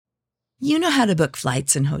You know how to book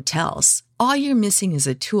flights and hotels. All you're missing is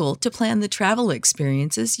a tool to plan the travel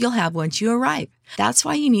experiences you'll have once you arrive. That's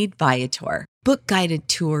why you need Viator. Book guided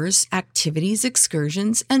tours, activities,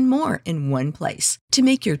 excursions, and more in one place to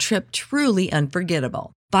make your trip truly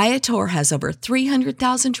unforgettable. Viator has over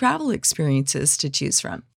 300,000 travel experiences to choose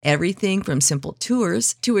from. Everything from simple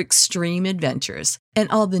tours to extreme adventures and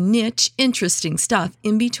all the niche, interesting stuff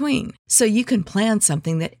in between. So you can plan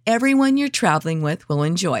something that everyone you're traveling with will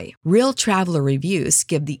enjoy. Real traveler reviews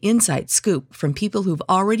give the inside scoop from people who've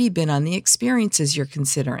already been on the experiences you're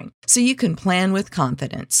considering. So you can plan with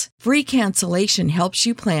confidence. Free cancellation helps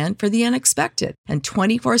you plan for the unexpected. And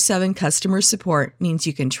 24/7 customer support means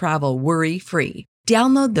you can travel worry-free.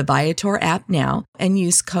 Download the Viator app now and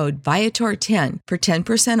use code Viator10 for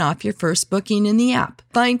 10% off your first booking in the app.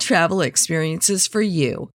 Find travel experiences for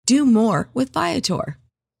you. Do more with Viator.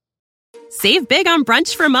 Save big on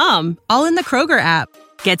brunch for mom, all in the Kroger app.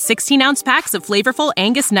 Get 16-ounce packs of flavorful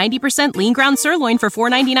Angus 90% lean ground sirloin for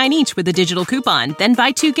 $4.99 each with a digital coupon. Then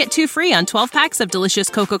buy 2, get 2 free on 12 packs of delicious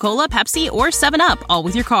Coca-Cola, Pepsi, or 7-Up, all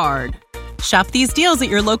with your card. Shop these deals at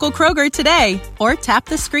your local Kroger today, or tap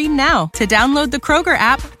the screen now to download the Kroger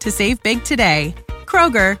app to save big today.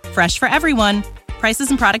 Kroger, fresh for everyone. Prices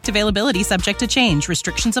and product availability subject to change.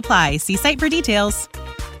 Restrictions apply. See site for details.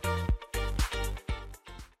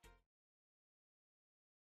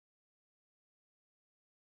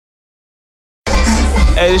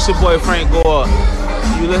 Hey, this your boy Frank Gore.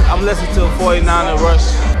 I'm listening to 49er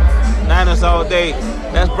Rush. Niners all day.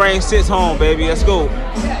 Let's bring 6 home, baby. Let's go.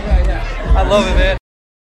 I love it, man.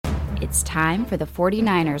 It's time for the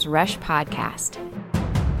 49ers Rush podcast.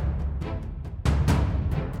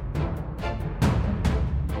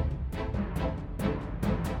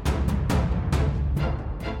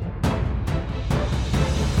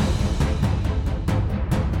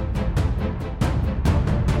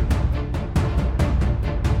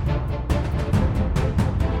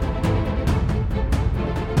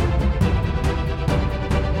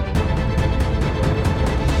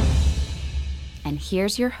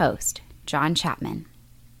 Here's your host, John Chapman.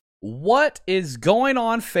 What is going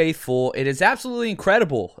on, faithful? It is absolutely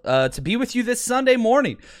incredible to be with you this Sunday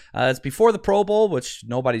morning. It's before the Pro Bowl, which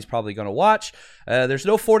nobody's probably going to watch. There's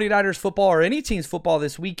no 49ers football or any team's football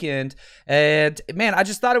this weekend. And, man, I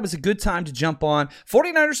just thought it was a good time to jump on.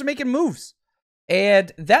 49ers are making moves.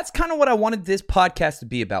 And that's kind of what I wanted this podcast to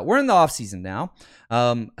be about. We're in the offseason now.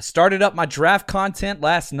 I started up my draft content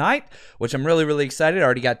last night, which I'm really, really excited. I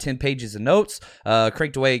already got 10 pages of notes.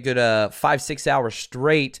 Cranked away a good 5-6 hours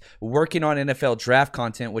straight working on NFL draft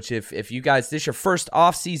content, which if you guys, this is your first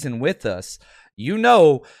offseason with us, you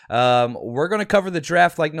know we're going to cover the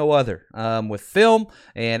draft like no other with film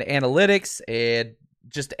and analytics and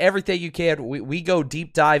just everything you can. We go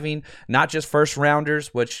deep diving, not just first rounders,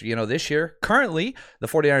 which, you know, this year, currently, the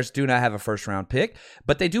 49ers do not have a first round pick,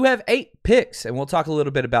 but they do have 8 picks, and we'll talk a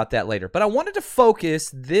little bit about that later. But I wanted to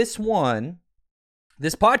focus this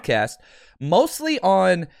podcast, mostly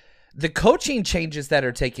on the coaching changes that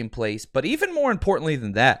are taking place, but even more importantly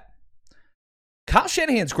than that, Kyle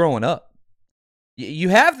Shanahan's growing up. You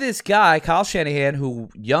have this guy, Kyle Shanahan, who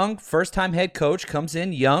young, first-time head coach, comes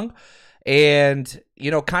in young, and,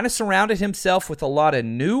 you know, kind of surrounded himself with a lot of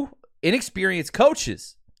new, inexperienced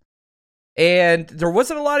coaches. And there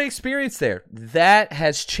wasn't a lot of experience there. That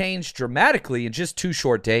has changed dramatically in just 2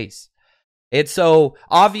 short days. And so,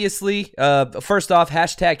 obviously, first off,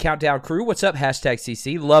 hashtag Countdown Crew. What's up, hashtag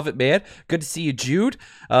CC? Love it, man. Good to see you, Jude.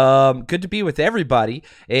 Good to be with everybody.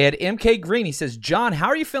 And MK Green, he says, John, how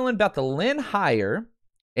are you feeling about the Lynn hire?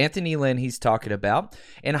 Anthony Lynn he's talking about,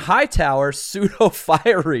 and Hightower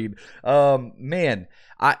pseudo-firing. Man,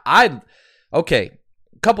 okay,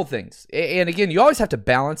 couple things. And again, you always have to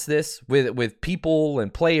balance this with people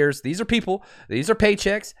and players. These are people. These are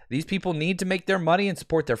paychecks. These people need to make their money and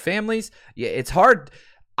support their families. Yeah, it's hard.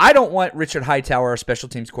 I don't want Richard Hightower, our special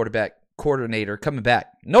teams coordinator, coming back.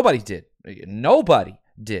 Nobody did.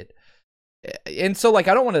 And so, I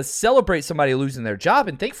don't want to celebrate somebody losing their job,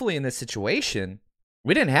 and thankfully in this situation,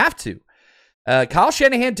 we didn't have to. Kyle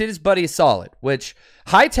Shanahan did his buddy a solid, which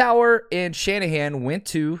Hightower and Shanahan went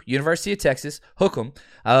to University of Texas, hook them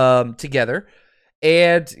together,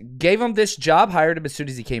 and gave him this job, hired him as soon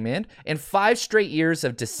as he came in, and 5 straight years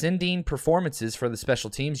of descending performances for the special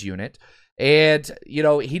teams unit. And, you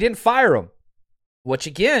know, he didn't fire him, which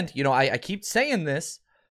again, you know, I keep saying this.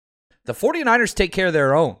 The 49ers take care of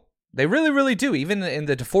their own. They really, really do. Even in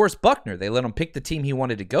the DeForest Buckner, they let him pick the team he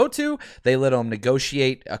wanted to go to. They let him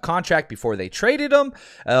negotiate a contract before they traded him.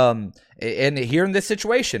 And here in this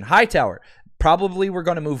situation, Hightower, probably were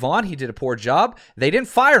going to move on. He did a poor job. They didn't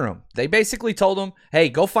fire him. They basically told him, hey,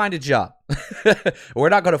 go find a job. We're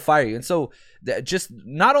not going to fire you. And so just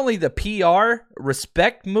not only the PR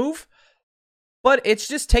respect move, but it's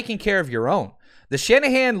just taking care of your own. The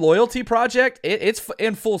Shanahan loyalty project, it's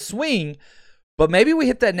in full swing, but maybe we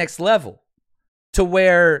hit that next level to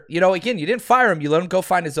where, again, you didn't fire him. You let him go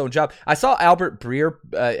find his own job. I saw Albert Breer.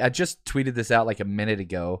 I just tweeted this out like a minute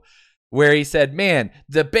ago, where he said, man,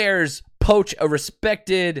 the Bears poach a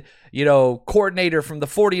respected, coordinator from the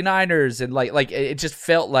 49ers. And like it just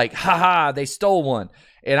felt like, haha, they stole one.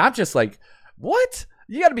 And I'm just like, what?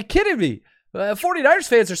 You got to be kidding me. 49ers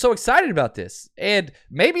fans are so excited about this. And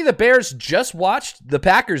maybe the Bears just watched the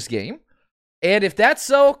Packers game. And if that's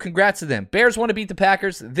so, congrats to them. Bears want to beat the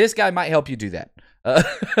Packers. This guy might help you do that.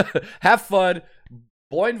 Have fun.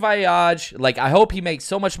 Bon voyage. Like, I hope he makes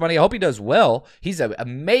so much money. I hope he does well. He's an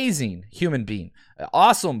amazing human being.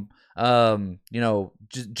 Awesome,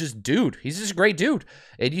 just dude. He's just a great dude.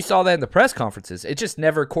 And you saw that in the press conferences. It just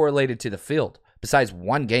never correlated to the field besides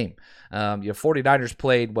one game. 49ers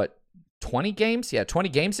played, 20 games? Yeah, 20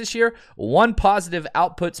 games this year. One positive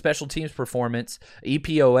output special teams performance,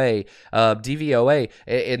 EPOA, DVOA,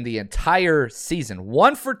 in the entire season.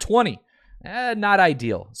 1 for 20. Not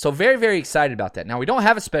ideal. So very, very excited about that. Now, we don't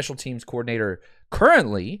have a special teams coordinator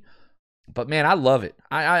currently, but man, I love it.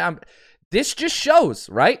 I'm. This just shows,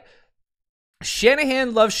 right?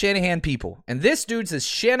 Shanahan loves Shanahan people, and this dude's as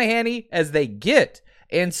Shanahan-y as they get.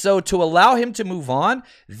 And so to allow him to move on,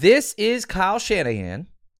 this is Kyle Shanahan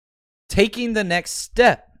taking the next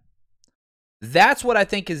step. That's what I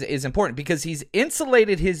think is important, because he's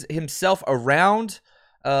insulated himself around.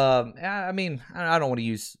 I don't want to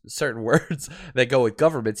use certain words that go with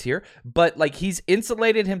governments here, but like he's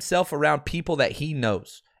insulated himself around people that he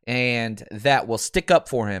knows and that will stick up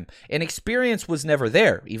for him. And experience was never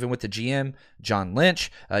there, even with the GM, John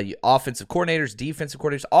Lynch, offensive coordinators, defensive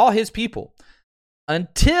coordinators, all his people.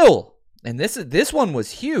 Until, and this one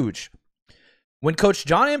was huge, when Coach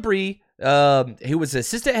John Embry, who was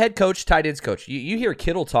assistant head coach, tight ends coach, you hear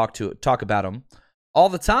Kittle talk about him all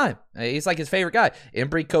the time. He's like his favorite guy.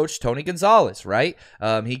 Embry coached Tony Gonzalez, right?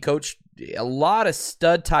 He coached a lot of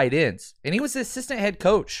stud tight ends, and he was the assistant head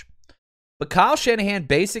coach. But Kyle Shanahan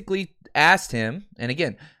basically asked him, and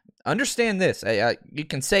again, understand this. You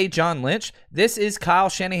can say John Lynch. This is Kyle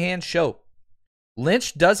Shanahan's show.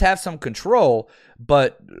 Lynch does have some control,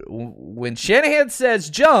 but when Shanahan says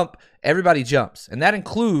jump, everybody jumps, and that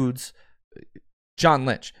includes John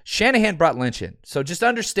Lynch. Shanahan brought Lynch in. So just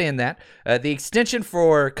understand that. The extension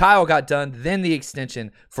for Kyle got done, then the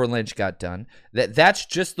extension for Lynch got done. That's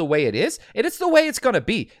just the way it is, and it's the way it's going to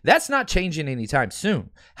be. That's not changing anytime soon.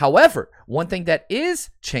 However, one thing that is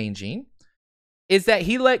changing is that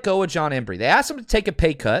he let go of John Embry. They asked him to take a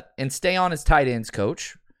pay cut and stay on as tight ends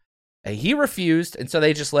coach. He refused, and so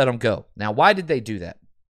they just let him go. Now, why did they do that?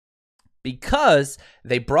 Because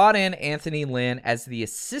they brought in Anthony Lynn as the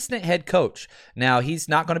assistant head coach. Now, he's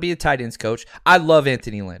not going to be a tight ends coach. I love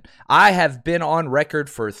Anthony Lynn. I have been on record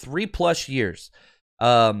for 3+ years.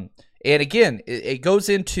 And again, it goes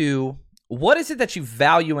into what is it that you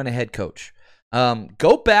value in a head coach?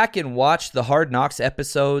 Go back and watch the Hard Knocks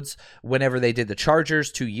episodes whenever they did the Chargers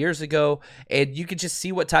 2 years ago, and you can just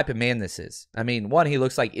see what type of man this is. I mean, one, he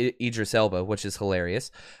looks like Idris Elba, which is hilarious.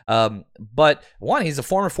 But one, he's a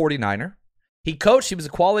former 49er. He was a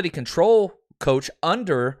quality control coach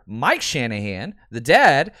under Mike Shanahan, the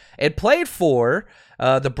dad, and played for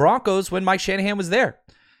the Broncos when Mike Shanahan was there.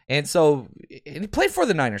 And so he played for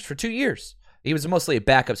the Niners for 2 years. He was mostly a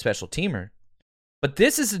backup special teamer. But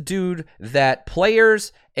this is a dude that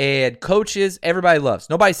players and coaches, everybody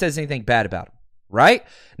loves. Nobody says anything bad about him, right?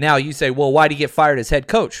 Now you say, well, why did he get fired as head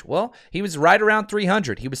coach? Well, he was right around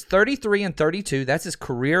 300. He was 33-32. That's his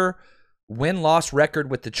career win-loss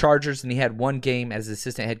record with the Chargers, and he had one game as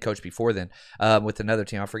assistant head coach before then with another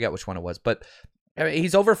team. I forget which one it was. But I mean,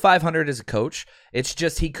 he's over 500 as a coach. It's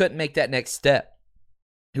just he couldn't make that next step.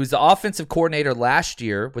 He was the offensive coordinator last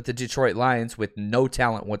year with the Detroit Lions with no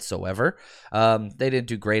talent whatsoever. They didn't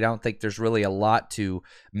do great. I don't think there's really a lot to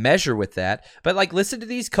measure with that. But, listen to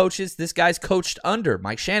these coaches. This guy's coached under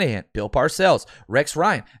Mike Shanahan, Bill Parcells, Rex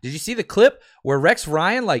Ryan. Did you see the clip where Rex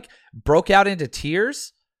Ryan, broke out into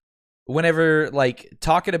tears whenever,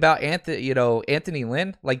 talking about Anthony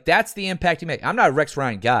Lynn? That's the impact he made. I'm not a Rex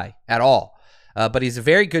Ryan guy at all. But he's a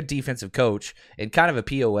very good defensive coach and kind of a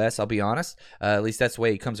POS, I'll be honest. At least that's the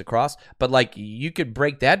way he comes across. But, you could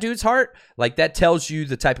break that dude's heart. That tells you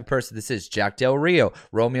the type of person this is. Jack Del Rio,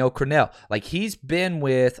 Romeo Crennel. He's been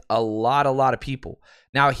with a lot of people.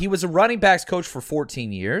 Now, he was a running backs coach for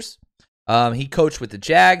 14 years. He coached with the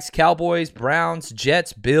Jags, Cowboys, Browns,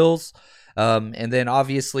 Jets, Bills, and then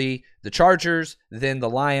obviously the Chargers, then the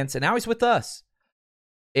Lions, and now he's with us.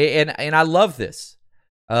 And I love this.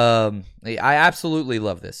 I absolutely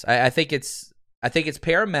love this. I think it's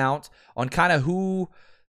paramount on kind of who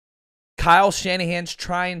Kyle Shanahan's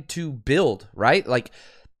trying to build, right? Like,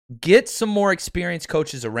 get some more experienced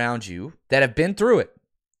coaches around you that have been through it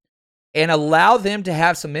and allow them to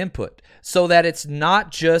have some input so that it's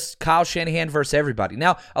not just Kyle Shanahan versus everybody.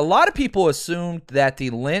 Now, a lot of people assumed that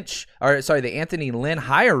the Anthony Lynn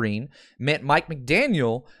hiring meant Mike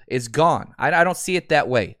McDaniel is gone. I don't see it that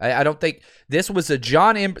way. I don't think this was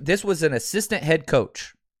this was an assistant head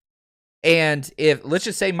coach. And if, let's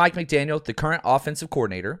just say Mike McDaniel, the current offensive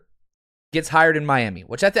coordinator, gets hired in Miami,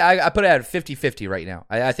 which I put it at 50-50 right now.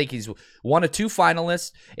 I think he's one of two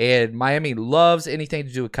finalists, and Miami loves anything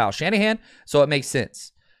to do with Kyle Shanahan, so it makes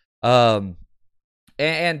sense. And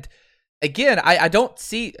again, I don't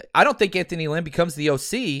think Anthony Lynn becomes the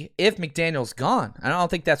OC if McDaniel's gone. I don't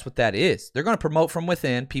think that's what that is. They're going to promote from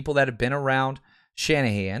within people that have been around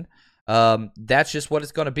Shanahan. That's just what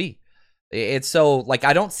it's going to be. It's so, like,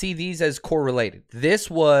 I don't see these as correlated. This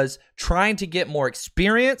was trying to get more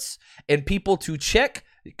experience and people to check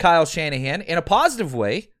Kyle Shanahan in a positive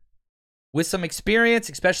way with some experience,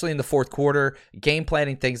 especially in the fourth quarter, game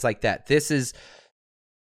planning, things like that. This is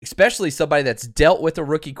especially somebody that's dealt with a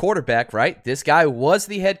rookie quarterback, right? This guy was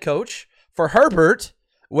the head coach for Herbert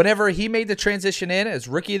whenever he made the transition in as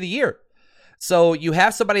Rookie of the Year. So you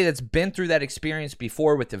have somebody that's been through that experience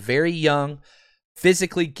before with the very young,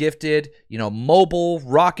 physically gifted, mobile,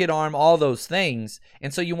 rocket arm, all those things.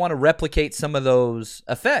 And so you want to replicate some of those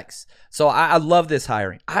effects. So I love this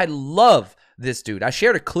hiring. I love this dude. I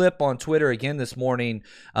shared a clip on Twitter again this morning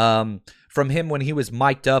from him when he was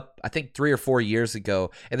mic'd up, I think 3 or 4 years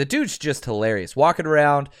ago. And the dude's just hilarious. Walking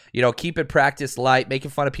around, keeping practice light,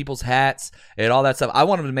 making fun of people's hats and all that stuff. I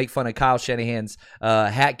want him to make fun of Kyle Shanahan's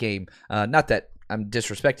hat game. Not that I'm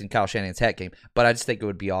disrespecting Kyle Shanahan's hat game, but I just think it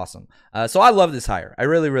would be awesome. So I love this hire. I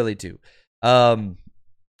really, really do.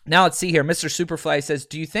 Now let's see here. Mr. Superfly says,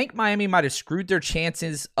 do you think Miami might have screwed their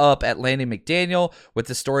chances up at landing McDaniel with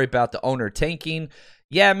the story about the owner tanking?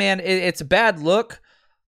 Yeah, man, it's a bad look,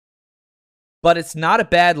 but it's not a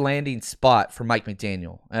bad landing spot for Mike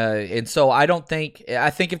McDaniel. And so I think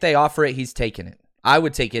if they offer it, he's taking it. I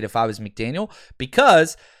would take it if I was McDaniel,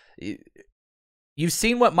 because you've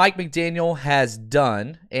seen what Mike McDaniel has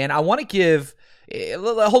done, and I want to give.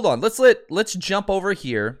 Hold on, let's jump over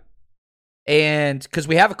here, and because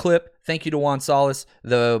we have a clip. Thank you to Juan Solis,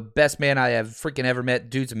 the best man I have freaking ever met.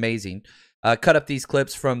 Dude's amazing. Cut up these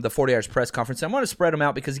clips from the 40 Hours press conference. And I want to spread them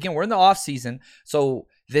out because, again, we're in the off season, so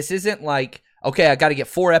this isn't like, okay, I got to get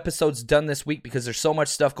 4 episodes done this week because there's so much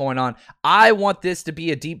stuff going on. I want this to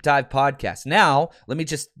be a deep dive podcast. Now, let me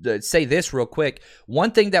just say this real quick.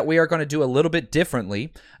 One thing that we are going to do a little bit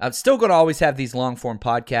differently, I'm still going to always have these long form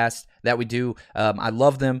podcasts that we do. I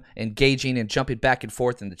love them, engaging and jumping back and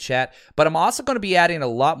forth in the chat. But I'm also going to be adding a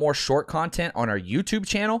lot more short content on our YouTube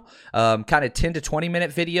channel, kind of 10 to 20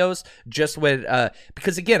 minute videos, just with,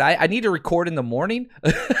 because again, I need to record in the morning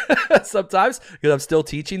sometimes because I'm still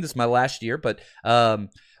teaching. This is my last year, but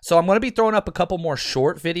so I'm going to be throwing up a couple more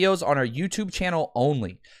short videos on our YouTube channel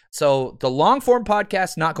only. So the long form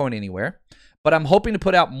podcast not going anywhere, but I'm hoping to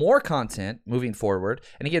put out more content moving forward.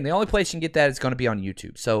 And again, the only place you can get that is going to be on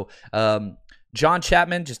YouTube. So John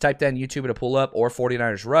Chapman, just type that in YouTube, it'll pull up, or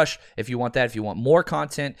 49ers Rush if you want that, if you want more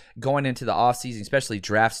content going into the offseason, especially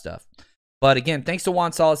draft stuff. But again, thanks to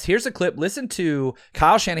Juan Solis. Here's a clip. Listen to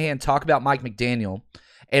Kyle Shanahan talk about Mike McDaniel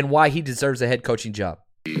and why he deserves a head coaching job.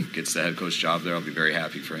 He gets the head coach job there, I'll be very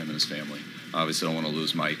happy for him and his family. Obviously, I don't want to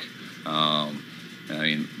lose Mike.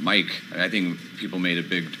 Mike, I think people made a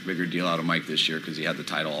bigger deal out of Mike this year because he had the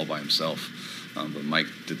title all by himself. But Mike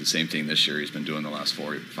did the same thing this year he's been doing the last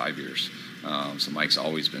 4 or 5 years. So Mike's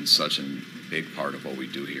always been such a big part of what we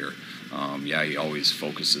do here. He always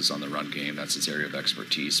focuses on the run game. That's his area of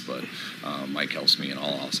expertise. But Mike helps me in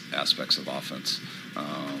all aspects of offense.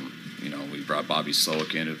 We brought Bobby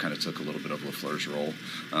Slowick in, who kind of took a little bit of LaFleur's role.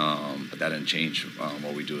 But that didn't change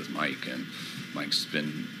what we do with Mike. And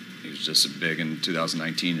he was just as big in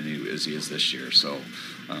 2019 as he is this year. So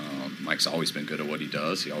Mike's always been good at what he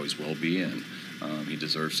does. He always will be, and he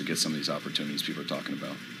deserves to get some of these opportunities people are talking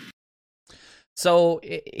about. So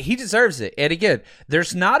he deserves it. And again,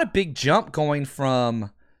 there's not a big jump going from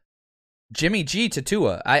Jimmy G to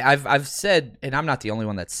Tua. I've said, and I'm not the only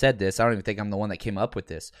one that said this. I don't even think I'm the one that came up with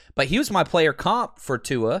this. But he was my player comp for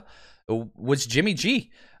Tua was Jimmy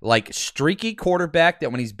G. Like, streaky quarterback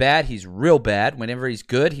that when he's bad, he's real bad. Whenever he's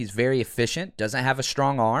good, he's very efficient, doesn't have a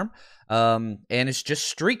strong arm, and it's just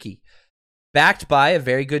streaky, backed by a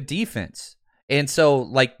very good defense. And so,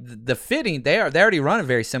 like, the fitting, they already run a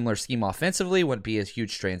very similar scheme offensively, wouldn't be a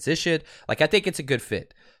huge transition. Like, I think it's a good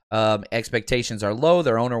fit. Expectations are low.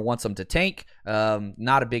 Their owner wants them to tank.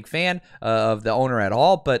 Not a big fan of the owner at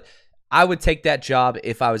all, but I would take that job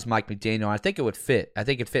if I was Mike McDaniel. I think it would fit. I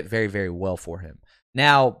think it fit very, very well for him.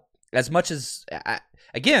 Now, as much as,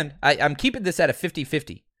 I'm keeping this at a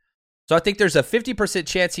 50-50. So I think there's a 50%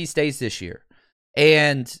 chance he stays this year.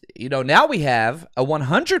 And, now we have a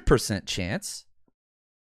 100% chance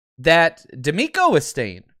that DeMeco is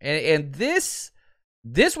staying. And this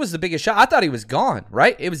was the biggest shot. I thought he was gone,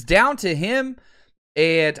 right? It was down to him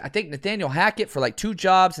and I think Nathaniel Hackett for like 2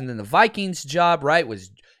 jobs, and then the Vikings job, right, was,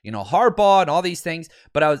 Harbaugh and all these things.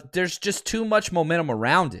 But there's just too much momentum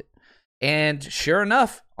around it. And sure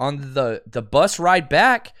enough, on the bus ride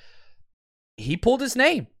back, he pulled his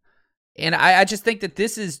name. And I just think that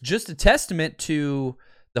this is just a testament to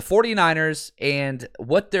the 49ers and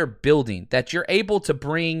what they're building, that you're able to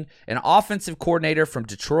bring an offensive coordinator from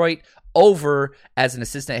Detroit over as an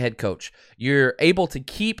assistant head coach. You're able to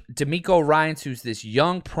keep DeMeco Ryans, who's this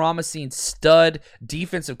young, promising stud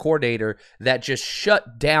defensive coordinator that just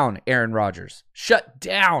shut down Aaron Rodgers. Shut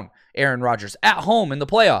down Aaron Rodgers at home in the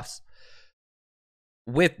playoffs,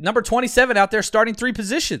 with number 27 out there starting 3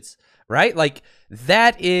 positions, right? Like,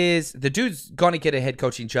 that is, the dude's going to get a head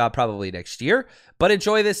coaching job probably next year, but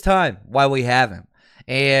enjoy this time while we have him.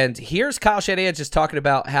 And here's Kyle Shanahan just talking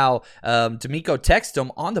about how DeMeco texted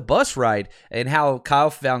him on the bus ride and how Kyle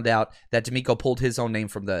found out that DeMeco pulled his own name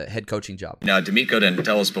from the head coaching job. Now, DeMeco didn't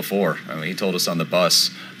tell us before. I mean, he told us on the bus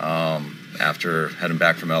after heading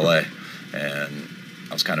back from L.A., and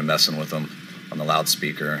I was kind of messing with him on the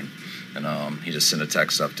loudspeaker, and he just sent a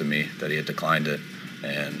text up to me that he had declined it.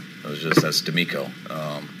 And it was just, that's DeMeco.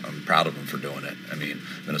 I'm proud of him for doing it. I mean,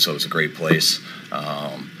 Minnesota's a great place,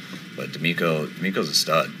 but DeMeco's a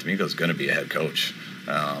stud. DeMeco's going to be a head coach.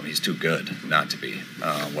 He's too good not to be,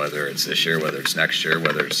 whether it's this year, whether it's next year,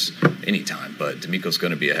 whether it's any time. But DeMeco's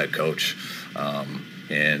going to be a head coach.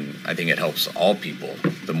 And I think it helps all people.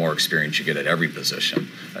 The more experience you get at every position,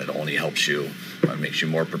 it only helps you, makes you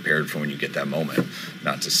more prepared for when you get that moment.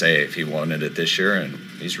 Not to say if he wanted it this year and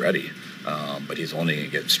he's ready, but he's only going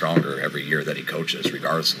to get stronger every year that he coaches,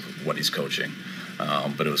 regardless of what he's coaching.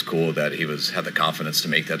 But it was cool that he had the confidence to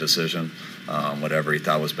make that decision, whatever he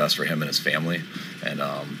thought was best for him and his family. And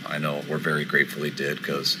I know we're very grateful he did,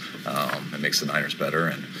 because it makes the Niners better,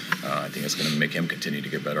 and I think it's going to make him continue to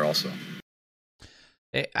get better also.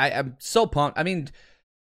 I'm so pumped. I mean,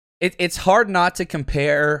 it's hard not to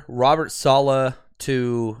compare Robert Saleh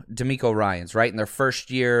to DeMeco Ryans, right? In their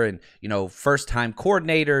first year, and, first-time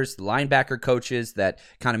coordinators, linebacker coaches that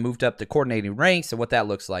kind of moved up the coordinating ranks and what that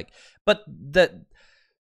looks like. But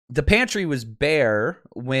the pantry was bare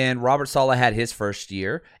when Robert Saleh had his first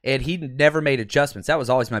year, and he never made adjustments. That was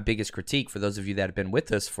always my biggest critique for those of you that have been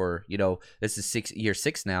with us for, this is year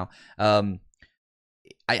 6 now.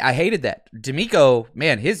 I hated that. DeMeco,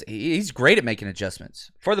 man, he's great at making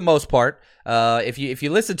adjustments for the most part. If you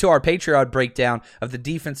listen to our Patreon breakdown of the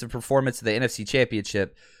defensive performance of the NFC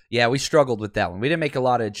Championship, yeah, we struggled with that one. We didn't make a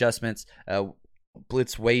lot of adjustments.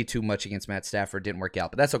 Blitz way too much against Matt Stafford, didn't work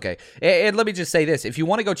out, but that's okay. And let me just say this: if you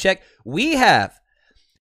want to go check, we have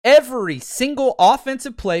every single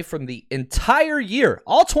offensive play from the entire year,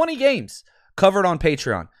 all 20 games, covered on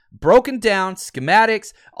Patreon, broken down,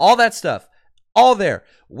 schematics, all that stuff. All there.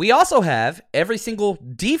 We also have every single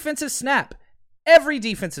defensive snap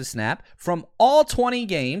from all 20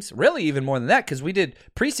 games, really even more than that, because we did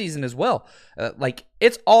preseason as well.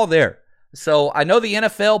 It's all there. So I know the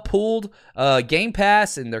NFL pulled Game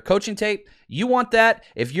Pass and their coaching tape. You want that?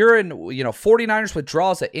 If you're in 49ers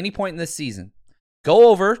withdrawals at any point in this season, go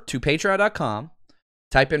over to patreon.com,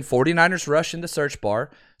 type in 49ers Rush in the search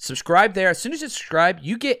bar, subscribe there. As soon as you subscribe,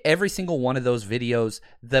 you get every single one of those videos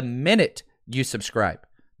the minute you subscribe.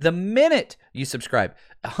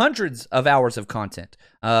 Hundreds of hours of content.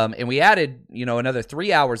 And we added, another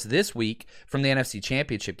 3 hours this week from the NFC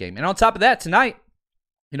Championship game. And on top of that, tonight,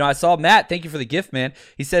 I saw Matt, thank you for the gift, man.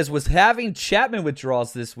 He says, was having Chapman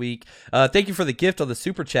withdrawals this week. Thank you for the gift on the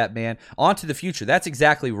super chat, man. On to the future. That's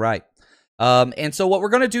exactly right. And so what we're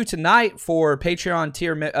going to do tonight for Patreon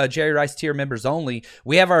tier, Jerry Rice tier members only,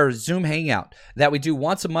 we have our Zoom hangout that we do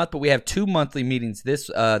once a month, but we have 2 monthly meetings this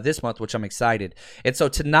month, which I'm excited. And so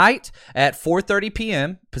tonight at 4:30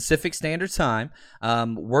 p.m. Pacific Standard Time,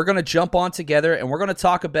 we're going to jump on together and we're going to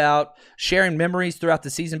talk about sharing memories throughout the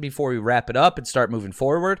season before we wrap it up and start moving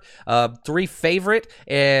forward. 3 favorite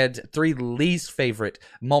and 3 least favorite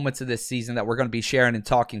moments of this season that we're going to be sharing and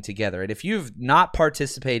talking together. And if you've not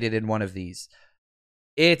participated in one of these,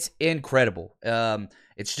 it's incredible.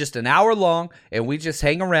 It's just an hour long, and we just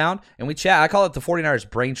hang around and we chat. I call it the 49ers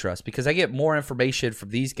Brain Trust because I get more information from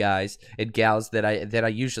these guys and gals than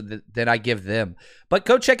I give them. But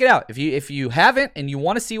go check it out. If you haven't and you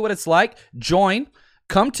want to see what it's like, join.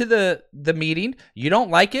 Come to the meeting. You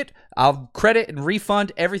don't like it, I'll credit and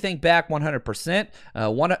refund everything back 100%.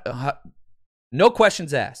 No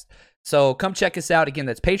questions asked. So come check us out. Again,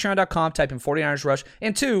 that's patreon.com. Type in 49ers Rush.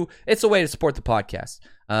 And 2, it's a way to support the podcast.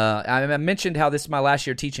 I mentioned how this is my last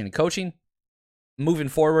year teaching and coaching. Moving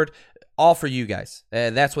forward, all for you guys.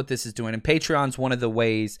 That's what this is doing. And Patreon's one of the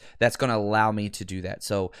ways that's going to allow me to do that.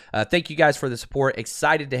 So thank you guys for the support.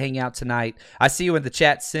 Excited to hang out tonight. I see you in the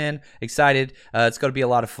chat, Sin. Excited. It's going to be a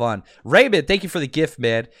lot of fun. Raymond, thank you for the gift,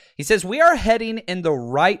 man. He says, we are heading in the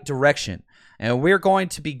right direction, and we're going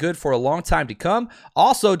to be good for a long time to come.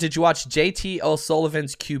 Also, did you watch JT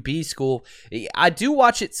O'Sullivan's QB School? I do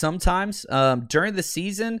watch it sometimes. During the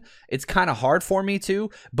season, it's kind of hard for me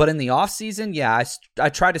to. But in the offseason, yeah, I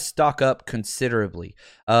try to stock up considerably.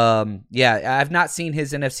 I've not seen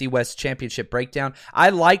his NFC West Championship breakdown. I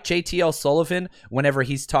like JT O'Sullivan whenever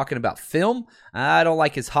he's talking about film. I don't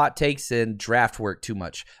like his hot takes and draft work too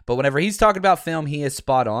much. But whenever he's talking about film, he is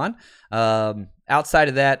spot on. Outside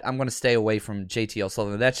of that, I'm going to stay away from JT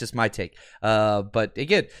O'Sullivan. That's just my take. But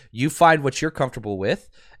again, you find what you're comfortable with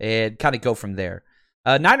and kind of go from there.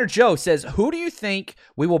 Niner Joe says, who do you think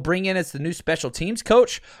we will bring in as the new special teams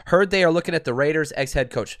coach? Heard they are looking at the Raiders ex-head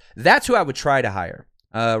coach. That's who I would try to hire.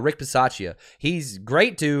 Rick Bisaccia. He's a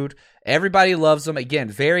great dude. Everybody loves him. Again,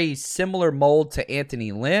 very similar mold to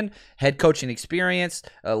Anthony Lynn. Head coaching experience,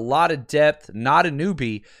 a lot of depth, not a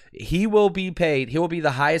newbie. He will be paid. He will be the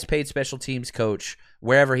highest paid special teams coach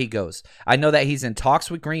wherever he goes. I know that he's in talks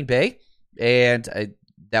with Green Bay, and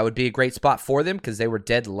that would be a great spot for them because they were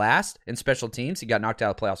dead last in special teams. He got knocked out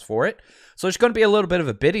of the playoffs for it. So it's going to be a little bit of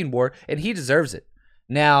a bidding war, and he deserves it.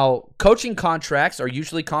 Now, coaching contracts are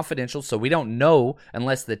usually confidential, so we don't know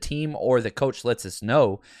unless the team or the coach lets us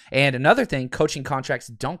know. And another thing, coaching contracts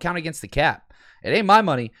don't count against the cap. It ain't my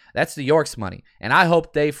money. That's the York's money. And I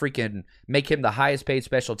hope they freaking make him the highest paid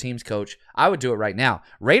special teams coach. I would do it right now.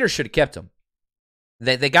 Raiders should have kept him.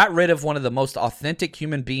 They got rid of one of the most authentic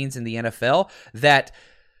human beings in the NFL that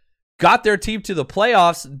got their team to the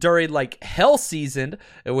playoffs during like hell season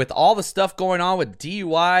with all the stuff going on with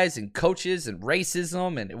DUIs and coaches and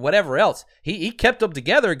racism and whatever else. He kept them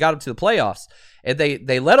together and got them to the playoffs. And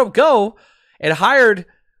they let him go and hired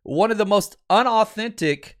one of the most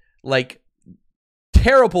unauthentic, like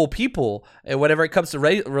terrible people and whenever it comes to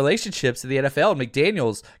relationships in the NFL.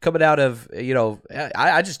 McDaniels coming out of,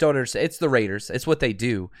 I just don't understand. It's the Raiders. It's what they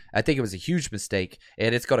do. I think it was a huge mistake,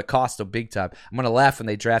 and it's going to cost them big time. I'm going to laugh when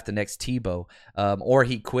they draft the next Tebow, or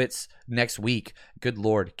he quits next week. Good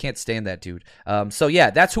Lord. Can't stand that dude. So, yeah,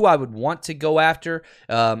 that's who I would want to go after.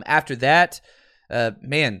 After that,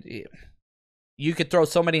 man, you could throw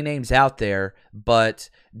so many names out there, but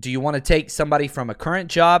do you want to take somebody from a current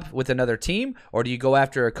job with another team, or do you go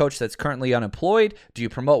after a coach that's currently unemployed? Do you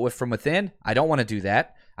promote from within? I don't want to do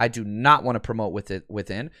that. I do not want to promote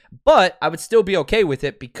within, but I would still be okay with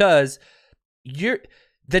it because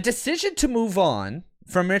the decision to move on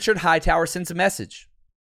from Richard Hightower sends a message.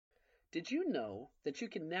 Did you know that you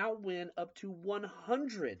can now win up to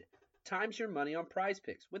 100 times your money on Prize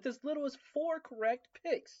Picks with as little as 4 correct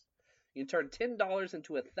picks? You can turn $10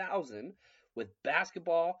 into $1,000 with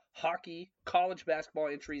basketball, hockey, college basketball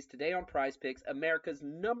entries today on Prize Picks, America's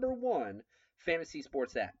 #1 fantasy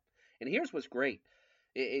sports app. And here's what's great.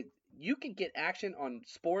 You can get action on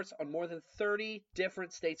sports on more than 30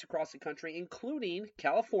 different states across the country, including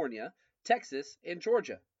California, Texas, and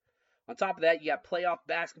Georgia. On top of that, you got playoff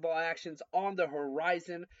basketball actions on the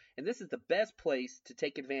horizon, and this is the best place to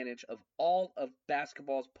take advantage of all of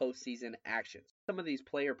basketball's postseason actions. Some of these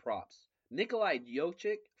player props. Nikolai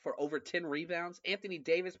Jokic for over 10 rebounds. Anthony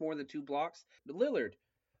Davis more than 2 blocks. Lillard,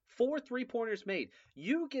 4 3-pointers made.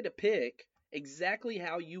 You get to pick exactly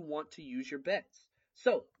how you want to use your bets.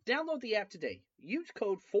 So, download the app today. Use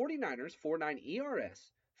code 49ers, 49ERS,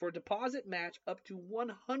 for a deposit match up to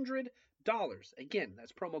 $100. Again,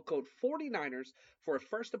 that's promo code 49ers for a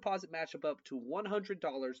first deposit match of up to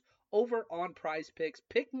 $100 over on Prize Picks.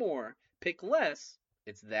 Pick more, pick less.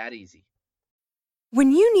 It's that easy.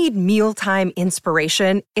 When you need mealtime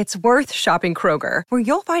inspiration, it's worth shopping Kroger, where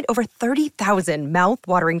you'll find over 30,000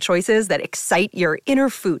 mouth-watering choices that excite your inner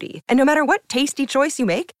foodie. And no matter what tasty choice you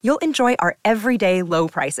make, you'll enjoy our everyday low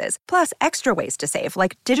prices, plus extra ways to save,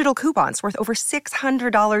 like digital coupons worth over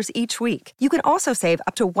 $600 each week. You can also save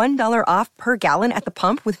up to $1 off per gallon at the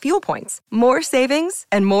pump with fuel points. More savings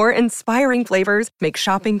and more inspiring flavors make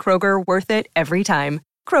shopping Kroger worth it every time.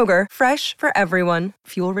 Kroger, fresh for everyone.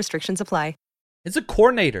 Fuel restrictions apply. It's a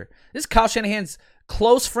coordinator. This is Kyle Shanahan's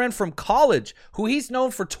close friend from college, who he's known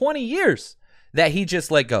for 20 years, that he just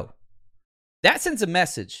let go. That sends a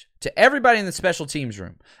message to everybody in the special teams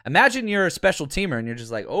room. Imagine you're a special teamer and you're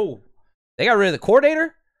just like, oh, they got rid of the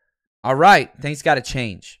coordinator? All right, things got to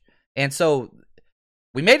change. And so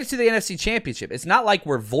we made it to the NFC Championship. It's not like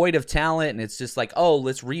we're void of talent and it's just like, oh,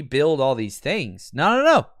 let's rebuild all these things.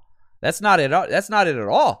 No. That's not it. That's not it at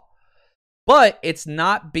all. But it's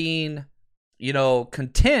not being,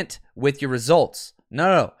 content with your results.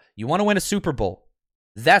 No. You want to win a Super Bowl.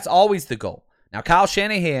 That's always the goal. Now, Kyle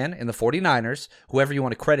Shanahan and the 49ers, whoever you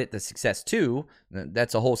want to credit the success to,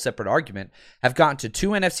 that's a whole separate argument, have gotten to 2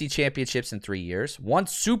 NFC championships in 3 years, 1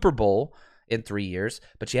 Super Bowl in 3 years,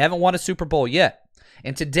 but you haven't won a Super Bowl yet.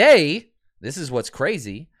 And today, this is what's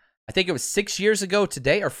crazy. I think it was 6 years ago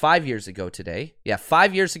today or 5 years ago today. Yeah,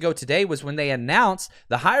 5 years ago today was when they announced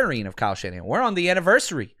the hiring of Kyle Shanahan. We're on the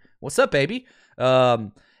anniversary. What's up, baby?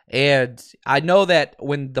 And I know that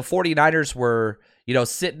when the 49ers were,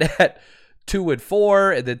 sitting at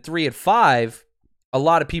 2-4 and then 3-5, a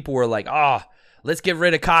lot of people were like, let's get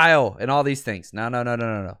rid of Kyle and all these things.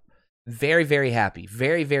 No. Very, very happy.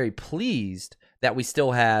 Very, very pleased that we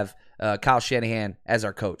still have Kyle Shanahan as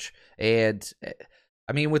our coach. And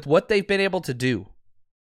I mean, with what they've been able to do,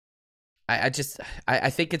 I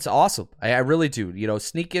think it's awesome. I really do.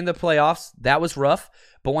 Sneak in the playoffs, that was rough.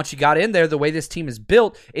 But once you got in there, the way this team is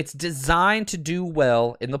built, it's designed to do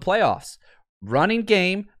well in the playoffs. Running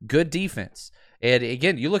game, good defense. And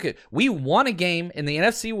again, you look at, we won a game in the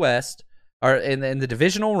NFC West, or in the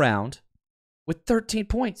divisional round, with 13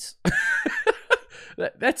 points.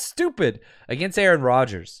 That's stupid against Aaron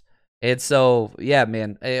Rodgers. And so, yeah,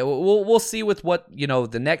 man, we'll see with what,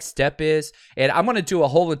 the next step is. And I'm going to do a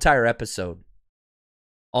whole entire episode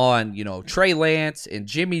on, Trey Lance and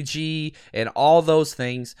Jimmy G and all those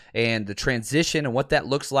things and the transition and what that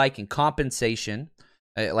looks like and compensation.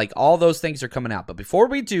 Like, all those things are coming out. But before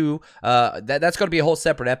we do, that's going to be a whole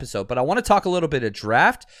separate episode. But I want to talk a little bit of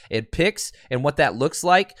draft and picks and what that looks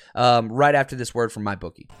like right after this word from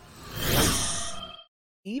MyBookie.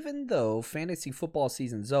 Even though fantasy football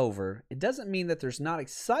season's over, it doesn't mean that there's not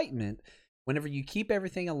excitement whenever you keep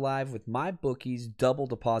everything alive with MyBookie's double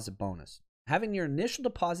deposit bonus. Having your initial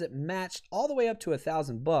deposit matched all the way up to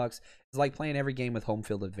 $1,000 is like playing every game with home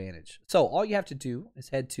field advantage. So all you have to do is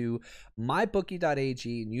head to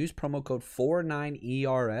mybookie.ag and use promo code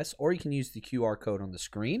 49ERS, or you can use the QR code on the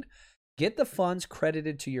screen. Get the funds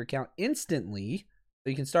credited to your account instantly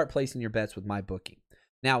so you can start placing your bets with MyBookie.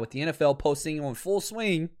 Now, with the NFL postseason in full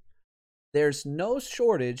swing, there's no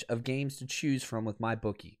shortage of games to choose from with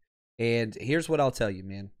MyBookie. And here's what I'll tell you,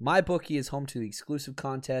 man. MyBookie is home to the exclusive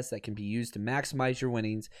contests that can be used to maximize your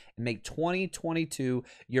winnings and make 2022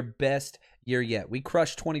 your best year yet. We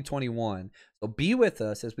crushed 2021, so be with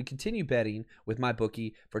us as we continue betting with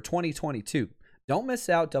MyBookie for 2022. Don't miss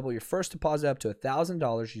out. Double your first deposit up to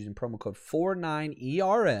 $1,000 using promo code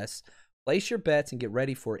 49ERS. Place your bets and get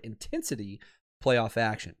ready for intensity playoff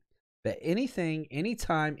action. Bet anything,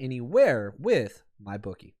 anytime, anywhere with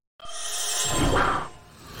MyBookie.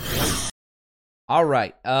 All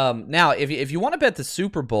right. Now, if you want to bet the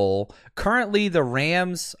Super Bowl, currently the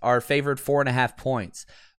Rams are favored 4.5 points.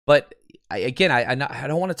 But I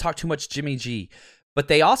don't want to talk too much Jimmy G. But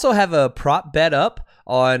they also have a prop bet up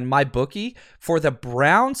on MyBookie for the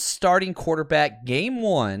Browns starting quarterback game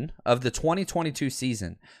 1 of the 2022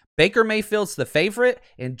 season. Baker Mayfield's the favorite,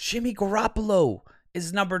 and Jimmy Garoppolo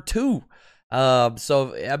is number 2.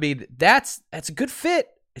 So, I mean, that's a good fit.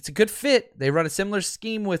 It's a good fit. They run a similar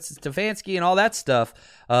scheme with Stefanski and all that stuff.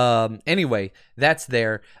 Anyway, that's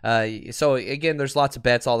there. So, again, there's lots of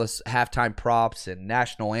bets, all this halftime props and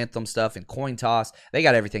national anthem stuff and coin toss. They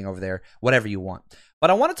got everything over there, whatever you want.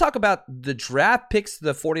 But I want to talk about the draft picks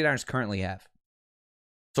the 49ers currently have.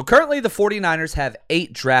 So, currently the 49ers have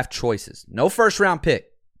 8 draft choices. No first-round pick.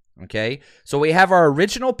 Okay, so we have our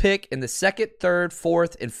original pick in the 2nd, 3rd,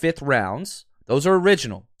 4th, and 5th rounds. Those are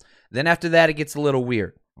original. Then after that, it gets a little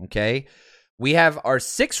weird. okay? We have our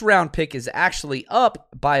 6th round pick is actually up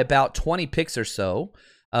by about 20 picks or so.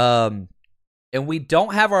 And we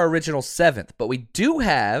don't have our original 7th, but we do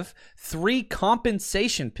have 3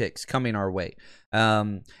 compensation picks coming our way.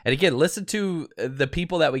 And again, listen to the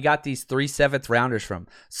people that we got these 3 7th rounders from.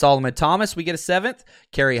 Solomon Thomas, we get a 7th.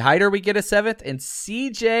 Kerry Hyder, we get a 7th. And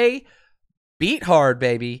CJ Beathard,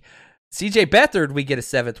 baby. CJ Beathard, we get a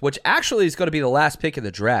 7th, which actually is going to be the last pick of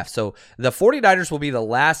the draft. So the 49ers will be the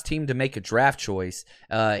last team to make a draft choice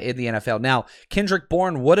in the NFL. Now, Kendrick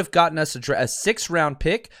Bourne would have gotten us a 6th round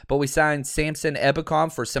pick, but we signed Samson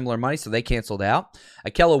Ebukam for similar money, so they canceled out.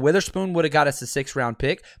 Akella Witherspoon would have got us a 6th round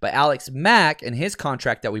pick, but Alex Mack and his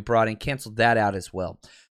contract that we brought in canceled that out as well.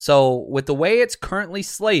 So with the way it's currently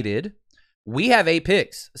slated, we have 8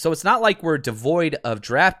 picks. So it's not like we're devoid of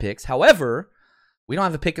draft picks. However, we don't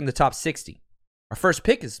have a pick in the top 60. Our first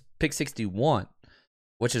pick is pick 61,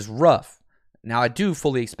 which is rough. Now, I do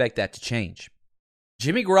fully expect that to change.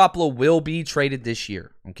 Jimmy Garoppolo will be traded this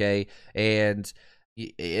year, okay? And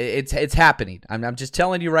it's happening. I'm just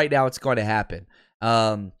telling you right now it's going to happen.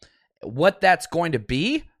 What that's going to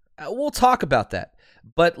be, we'll talk about that.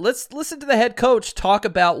 But let's listen to the head coach talk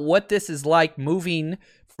about what this is like moving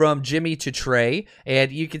from Jimmy to Trey,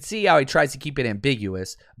 and you can see how he tries to keep it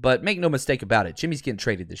ambiguous, but make no mistake about it, Jimmy's getting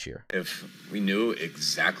traded this year. If we knew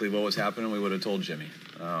exactly what was happening, we would have told Jimmy.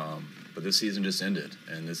 But this season just ended,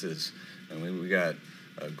 and we got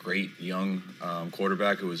a great young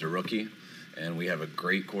quarterback who was a rookie, and we have a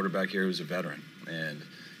great quarterback here who's a veteran. And,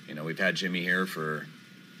 we've had Jimmy here for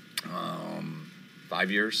 5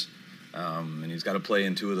 years, and he's got to play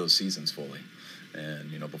in 2 of those seasons fully. And,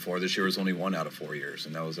 before this year was only 1 out of 4 years.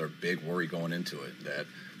 And that was our big worry going into it, that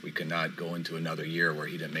we could not go into another year where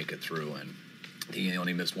he didn't make it through. And he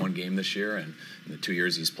only missed 1 game this year. And in the 2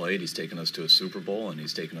 years he's played, he's taken us to a Super Bowl, and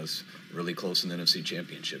he's taken us really close in the NFC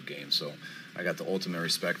Championship game. So I got the ultimate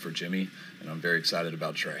respect for Jimmy, and I'm very excited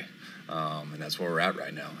about Trey. And that's where we're at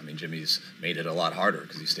right now. I mean, Jimmy's made it a lot harder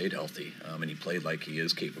because he stayed healthy, and he played like he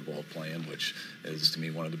is capable of playing, which is, to me,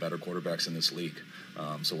 one of the better quarterbacks in this league.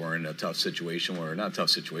 So we're in a tough situation not a tough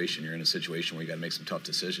situation, you're in a situation where you got to make some tough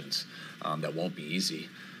decisions. That won't be easy,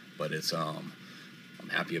 but it's I'm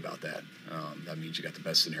happy about that. That means you got the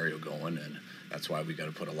best scenario going, and that's why we got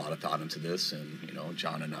to put a lot of thought into this. And,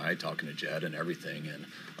 John and I talking to Jed and everything, and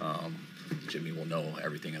Jimmy will know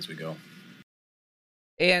everything as we go.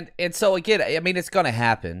 And so, again, I mean, it's going to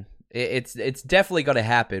happen. It's definitely going to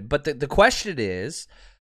happen. But the question is,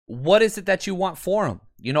 what is it that you want for him?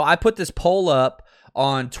 I put this poll up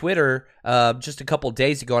on Twitter just a couple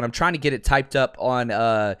days ago, and I'm trying to get it typed up on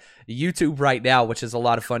YouTube right now, which is a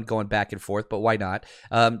lot of fun going back and forth, but why not?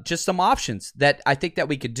 Just some options that I think that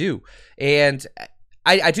we could do. And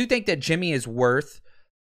I do think that Jimmy is worth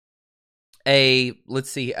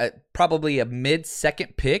probably a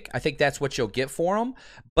mid-second pick. I think that's what you'll get for him.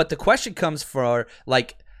 But the question comes for,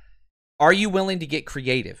 are you willing to get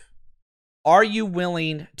creative? Are you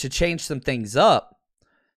willing to change some things up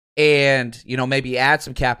and, maybe add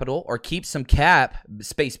some capital or keep some cap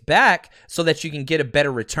space back so that you can get a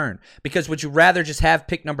better return? Because would you rather just have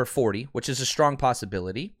pick number 40, which is a strong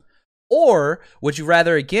possibility, or would you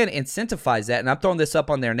rather, again, incentivize that? And I'm throwing this up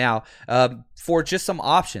on there now for just some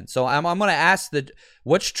options. So I'm going to ask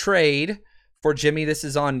which trade for Jimmy. This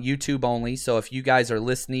is on YouTube only. So if you guys are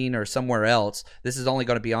listening or somewhere else, this is only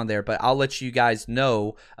going to be on there. But I'll let you guys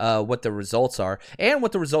know what the results are and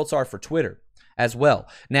what the results are for Twitter as well.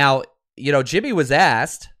 Now, Jimmy was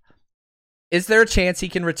asked, is there a chance he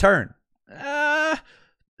can return?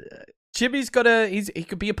 Jimmy's he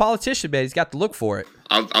could be a politician, man. He's got to look for it.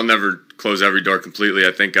 I'll never close every door completely.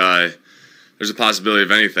 I think there's a possibility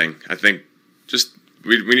of anything. I think just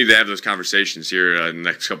we need to have those conversations here in the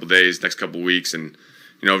next couple of days, next couple of weeks, and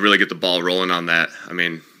really get the ball rolling on that. I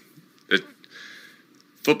mean,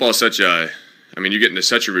 football is you get into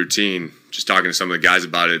such a routine. Just talking to some of the guys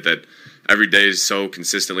about it, that every day is so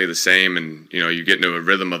consistently the same, and you get into a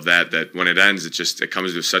rhythm of that when it ends, it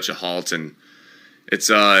comes to such a halt. And it's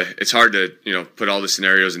hard to put all the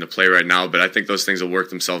scenarios into play right now, but I think those things will work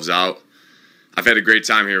themselves out. I've had a great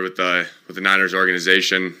time here with the Niners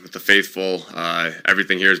organization, with the faithful.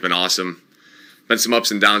 Everything here has been awesome. Been some ups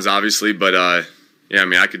and downs, obviously, but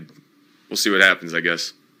we'll see what happens, I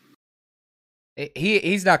guess.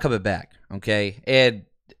 He's not coming back, okay? And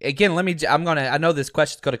again, I know this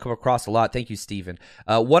question's going to come across a lot. Thank you, Steven.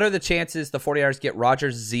 What are the chances the 49ers get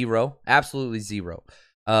Rodgers? 0. Absolutely 0.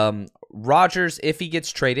 Rodgers, if he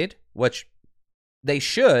gets traded, which they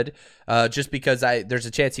should, just because there's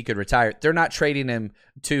a chance he could retire, they're not trading him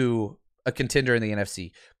to a contender in the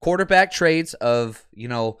NFC. Quarterback trades of,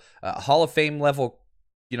 Hall of Fame level,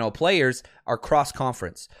 players are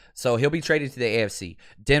cross-conference. So he'll be traded to the AFC.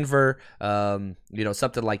 Denver,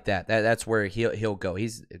 something like that. That's where he'll go.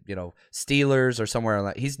 He's, Steelers or somewhere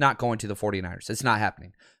like that. He's not going to the 49ers. It's not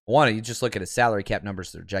happening. One, you just look at his salary cap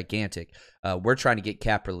numbers. They're gigantic. We're trying to get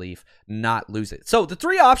cap relief, not lose it. So the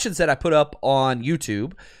 3 options that I put up on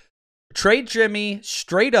YouTube, trade Jimmy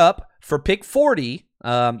straight up for pick 40.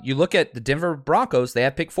 You look at the Denver Broncos, they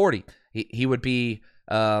have pick 40. He would be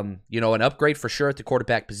an upgrade for sure at the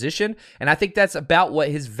quarterback position. And I think that's about what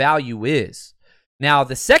his value is. Now,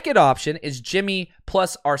 the second option is Jimmy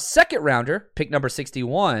plus our second rounder, pick number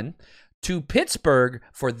 61, to Pittsburgh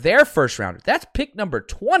for their first rounder. That's pick number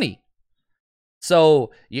 20.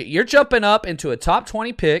 So you're jumping up into a top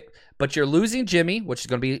 20 pick, but you're losing Jimmy, which is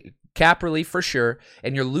going to be cap relief for sure,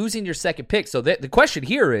 and you're losing your second pick. So the question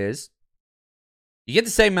here is, you get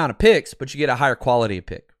the same amount of picks, but you get a higher quality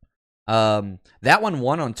pick. That one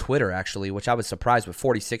won on Twitter, actually, which I was surprised with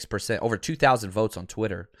 46%, over 2,000 votes on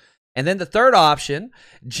Twitter. And then the third option,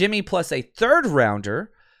 Jimmy plus a third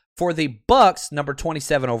rounder for the Bucs number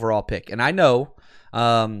 27 overall pick. And I know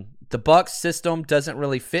the Bucs system doesn't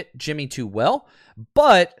really fit Jimmy too well,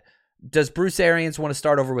 but does Bruce Arians want to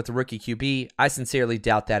start over with a rookie QB? I sincerely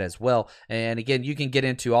doubt that as well. And again, you can get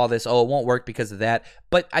into all this, it won't work because of that.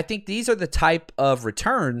 But I think these are the type of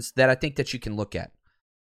returns that I think that you can look at.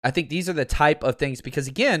 I think these are the type of things because,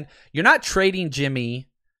 again, you're not trading Jimmy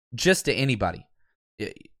just to anybody.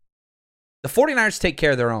 The 49ers take care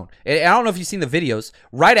of their own. I don't know if you've seen the videos.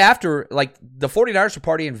 Right after, the 49ers were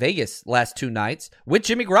partying in Vegas last 2 nights with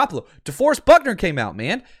Jimmy Garoppolo. DeForest Buckner came out,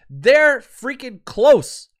 man. They're freaking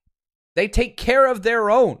close. They take care of their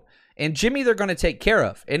own. And Jimmy, they're going to take care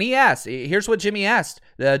of. And here's what Jimmy asked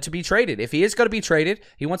to be traded. If he is going to be traded,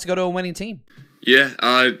 he wants to go to a winning team. Yeah,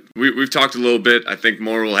 we've talked a little bit. I think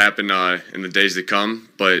more will happen in the days to come.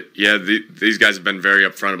 But, yeah, these guys have been very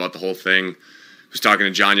upfront about the whole thing. I was talking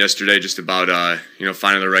to John yesterday just about,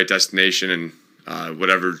 finding the right destination and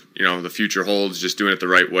whatever, the future holds, just doing it the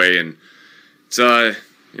right way. And it's, got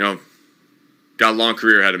a long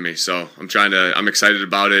career ahead of me. So I'm excited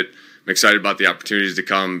about it. I'm excited about the opportunities to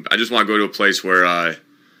come. I just want to go to a place where,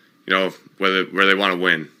 where they want to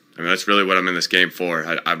win. I mean, that's really what I'm in this game for.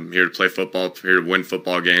 I'm here to play football, here to win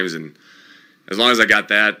football games, and as long as I got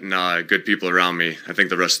that and good people around me, I think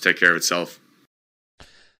the rest will take care of itself.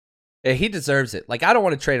 Yeah, he deserves it. I don't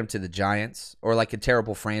want to trade him to the Giants or a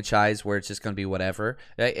terrible franchise where it's just going to be whatever.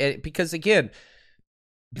 Because, again,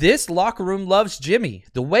 this locker room loves Jimmy.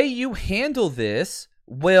 The way you handle this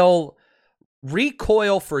will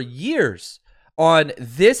recoil for years on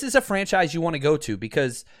this is a franchise you want to go to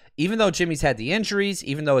because even though Jimmy's had the injuries,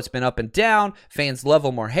 even though it's been up and down, fans love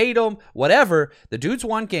him or hate him, whatever, the dude's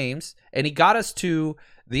won games, and he got us to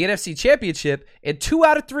the NFC Championship in 2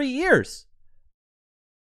 out of 3 years.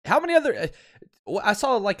 How many other... I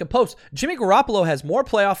saw a post. Jimmy Garoppolo has more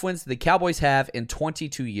playoff wins than the Cowboys have in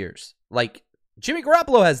 22 years. Jimmy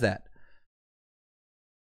Garoppolo has that.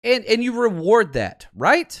 And you reward that,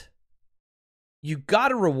 right? You got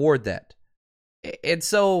to reward that. And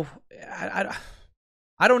so,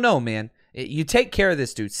 I don't know, man. You take care of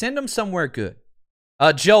this dude. Send him somewhere good.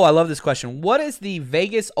 Joe, I love this question. What is the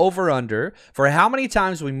Vegas over-under for how many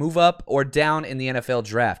times we move up or down in the NFL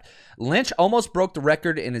draft? Lynch almost broke the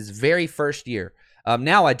record in his very first year.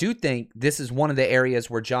 Now, I do think this is one of the areas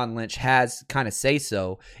where John Lynch has kind of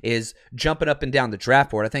say-so, is jumping up and down the draft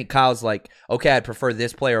board. I think Kyle's okay, I'd prefer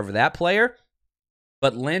this player over that player.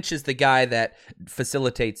 But Lynch is the guy that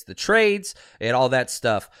facilitates the trades and all that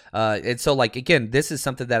stuff. And so, again, this is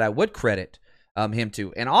something that I would credit him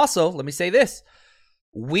to. And also, let me say this.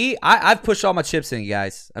 I've pushed all my chips in,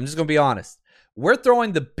 guys. I'm just going to be honest. We're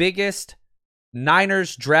throwing the biggest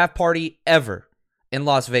Niners draft party ever in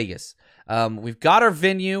Las Vegas. We've got our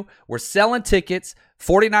venue. We're selling tickets.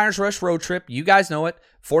 49ers Rush Road Trip. You guys know it.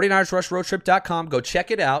 49ersRushRoadTrip.com. Go check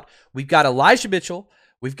it out. We've got Elijah Mitchell.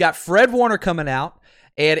 We've got Fred Warner coming out.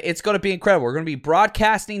 And it's going to be incredible. We're going to be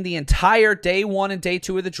broadcasting the entire day 1 and day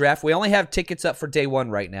 2 of the draft. We only have tickets up for day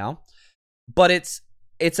 1 right now. But it's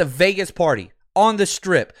a Vegas party on the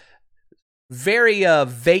Strip. Very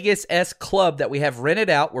Vegas-esque club that we have rented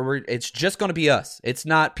out where it's just going to be us. It's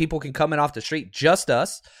not people can come in off the street, just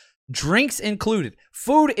us. Drinks included.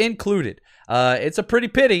 Food included. It's a pretty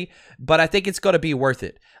pity, but I think it's going to be worth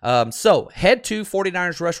it. So head to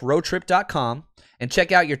 49ersRushRoadTrip.com. and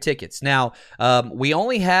check out your tickets. Now, we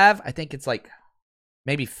only have, I think it's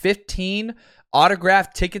maybe 15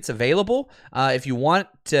 autographed tickets available. If you want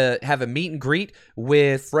to have a meet and greet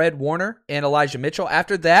with Fred Warner and Elijah Mitchell.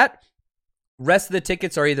 After that, Rest of the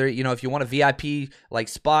tickets are either, if you want a VIP like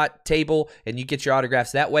spot table and you get your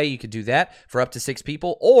autographs that way, you could do that for up to 6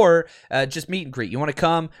 people, or just meet and greet. You want to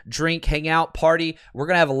come, drink, hang out, party. We're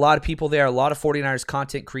going to have a lot of people there, a lot of 49ers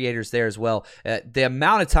content creators there as well. The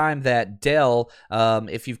amount of time that Dell,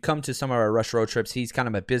 if you've come to some of our Rush Road trips, he's kind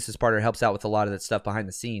of my business partner, helps out with a lot of that stuff behind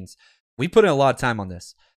the scenes. We put in a lot of time on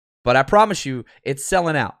this, but I promise you it's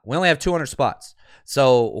selling out. We only have 200 spots.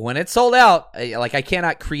 So when it's sold out, I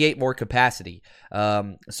cannot create more capacity.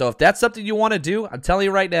 So if that's something you want to do, I'm telling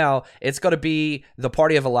you right now, it's going to be the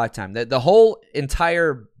party of a lifetime. The whole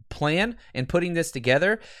entire plan in putting this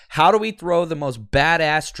together, how do we throw the most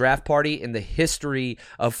badass draft party in the history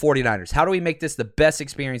of 49ers? How do we make this the best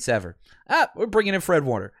experience ever? We're bringing in Fred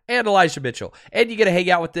Warner and Elijah Mitchell, and you get to hang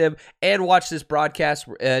out with them and watch this broadcast.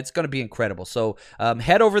 It's going to be incredible. So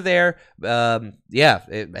head over there.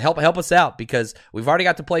 Help us out, because we've already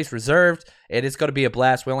got the place reserved, and it's going to be a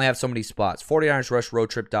blast. We only have so many spots.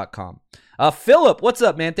 49ersrushroadtrip.com. Philip, what's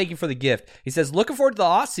up, man? Thank you for the gift. He says, looking forward to the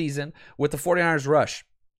off season with the 49ers Rush.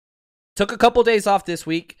 Took a couple days off this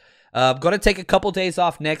week. Going to take a couple days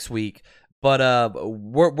off next week. But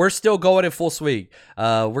we're still going in full swing.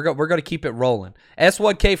 We're going to keep it rolling.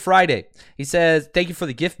 S1K Friday. He says, thank you for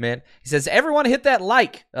the gift, man. He says, everyone hit that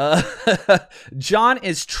like. John,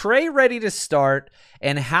 is Trey ready to start?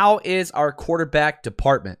 And how is our quarterback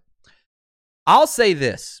department? I'll say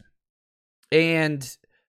this. And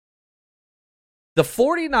the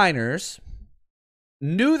 49ers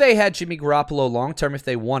knew they had Jimmy Garoppolo long-term if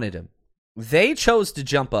they wanted him. They chose to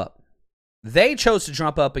jump up. They chose to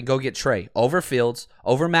jump up and go get Trey over Fields,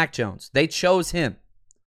 over Mac Jones. They chose him.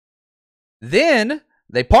 Then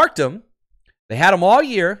they parked him. They had him all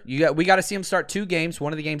year. We got to see him start 2 games.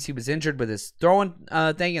 One of the games he was injured with his throwing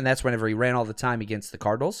thing, and that's whenever he ran all the time against the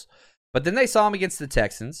Cardinals. But then they saw him against the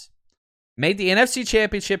Texans, made the NFC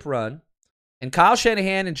Championship run, and Kyle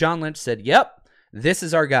Shanahan and John Lynch said, yep, this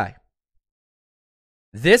is our guy.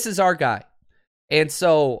 This is our guy. And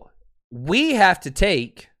so we have to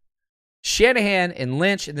take Shanahan and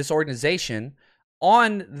Lynch and this organization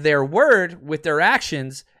on their word with their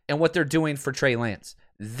actions and what they're doing for Trey Lance.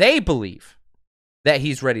 They believe that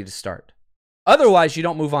he's ready to start. Otherwise, you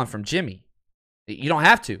don't move on from Jimmy. You don't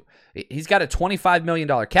have to. He's got a $25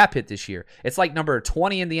 million cap hit this year. It's like number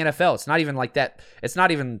 20 in the NFL. It's not even like that.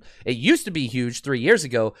 It used to be huge 3 years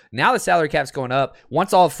ago. Now the salary cap's going up.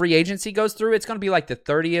 Once all free agency goes through, it's going to be like the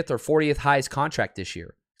 30th or 40th highest contract this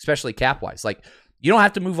year, especially cap-wise. You don't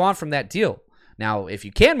have to move on from that deal. Now, if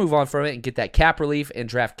you can move on from it and get that cap relief and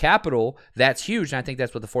draft capital, that's huge, and I think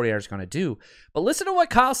that's what the 49ers are going to do. But listen to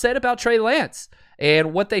what Kyle said about Trey Lance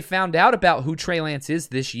and what they found out about who Trey Lance is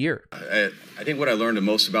this year. I think what I learned the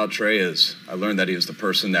most about Trey is I learned that he was the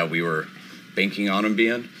person that we were banking on him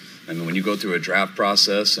being. I mean, when you go through a draft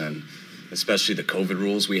process, and especially the COVID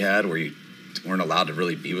rules we had where you weren't allowed to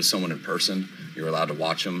really be with someone in person, you were allowed to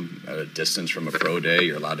watch them at a distance from a pro day.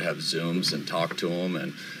 You're allowed to have Zooms and talk to them.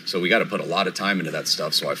 And so we got to put a lot of time into that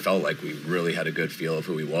stuff. So I felt like we really had a good feel of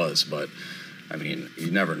who he was. But, I mean, you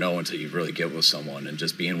never know until you really get with someone. And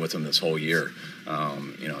just being with him this whole year,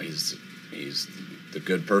 he's the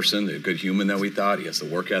good person, the good human that we thought. He has the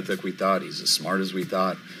work ethic we thought. He's as smart as we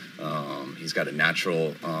thought. He's got a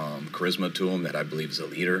natural charisma to him that I believe is a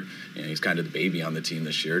leader. And he's kind of the baby on the team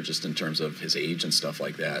this year, just in terms of his age and stuff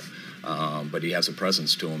like that. But he has a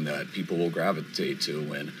presence to him that people will gravitate to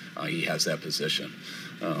when he has that position.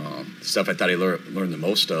 The stuff I thought he learned the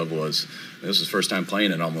most of was, this was his first time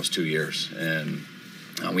playing in almost 2 years. And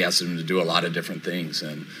we asked him to do a lot of different things.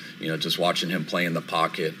 And, just watching him play in the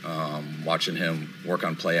pocket, watching him work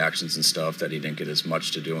on play actions and stuff that he didn't get as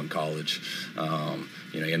much to do in college.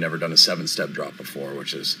 He had never done a 7-step drop before,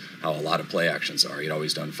 which is how a lot of play actions are. He'd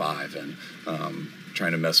always done 5. And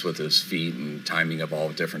trying to mess with his feet and timing of all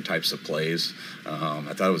different types of plays.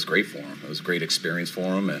 I thought it was great for him. It was a great experience for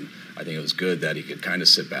him, and I think it was good that he could kind of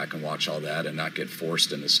sit back and watch all that and not get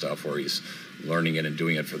forced into stuff where he's learning it and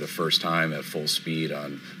doing it for the first time at full speed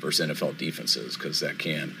versus NFL defenses, because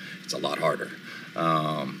it's a lot harder.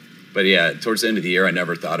 But yeah, towards the end of the year, I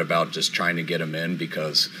never thought about just trying to get him in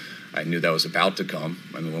because I knew that was about to come.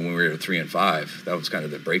 I mean, when we were 3-5, that was kind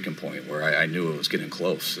of the breaking point where I knew it was getting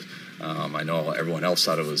close. I know everyone else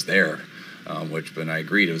thought it was there, but I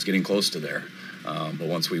agreed it was getting close to there. But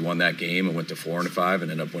once we won that game and went to 4-5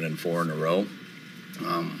 and ended up winning 4 in a row,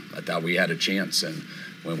 I thought we had a chance. And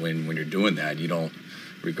when you're doing that, you don't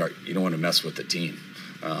want to mess with the team.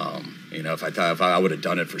 If I would have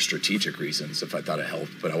done it for strategic reasons, if I thought it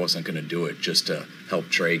helped, but I wasn't going to do it just to help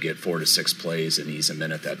Trey get 4 to 6 plays and ease him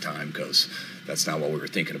in at that time, because that's not what we were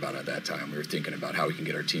thinking about at that time. We were thinking about how we can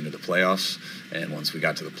get our team to the playoffs, and once we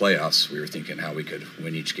got to the playoffs, we were thinking how we could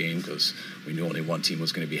win each game, because we knew only one team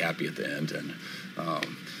was going to be happy at the end, and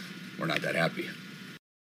we're not that happy.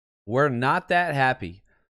 We're not that happy.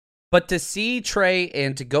 But to see Trey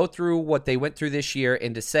and to go through what they went through this year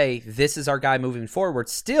and to say, this is our guy moving forward,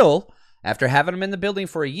 still, after having him in the building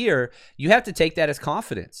for a year, you have to take that as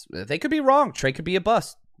confidence. They could be wrong. Trey could be a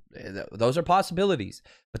bust. Those are possibilities.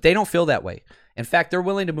 But they don't feel that way. In fact, they're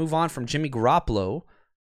willing to move on from Jimmy Garoppolo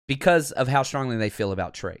because of how strongly they feel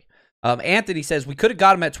about Trey. Anthony says, we could have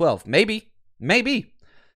got him at 12. Maybe.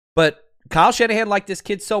 But Kyle Shanahan liked this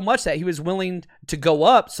kid so much that he was willing to go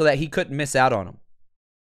up so that he couldn't miss out on him.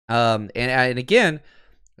 And again,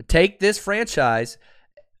 take this franchise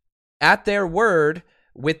at their word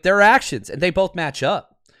with their actions, and they both match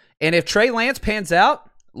up. And if Trey Lance pans out,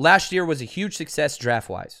 last year was a huge success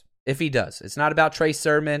draft-wise. If he does. It's not about Trey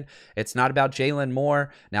Sermon. It's not about Jalen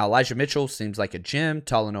Moore. Now, Elijah Mitchell seems like a gem.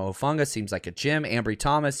 Talanoa Hufanga seems like a gem. Ambry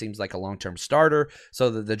Thomas seems like a long-term starter. So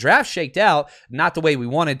the draft shaked out, not the way we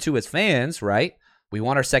wanted to as fans, right? We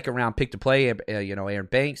want our second-round pick to play, Aaron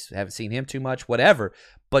Banks. Haven't seen him too much, whatever.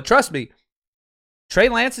 But trust me, Trey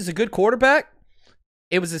Lance is a good quarterback.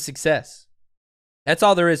 It was a success. That's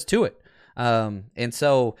all there is to it. And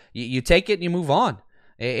so you take it and you move on.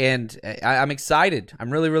 And I'm excited.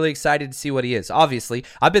 I'm really, really excited to see what he is. Obviously,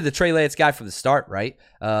 I've been the Trey Lance guy from the start, right?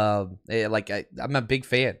 I'm a big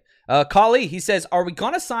fan. Kali, he says, are we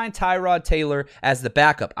going to sign Tyrod Taylor as the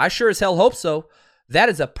backup? I sure as hell hope so. That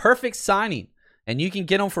is a perfect signing. And you can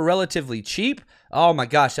get him for relatively cheap. Oh my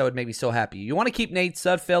gosh, that would make me so happy. You want to keep Nate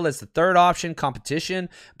Sudfeld as the third option competition,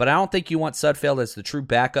 but I don't think you want Sudfeld as the true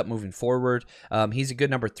backup moving forward. He's a good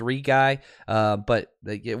number 3 guy, but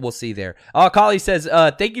we'll see there. Oh, Kali says,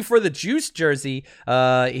 thank you for the Juice jersey.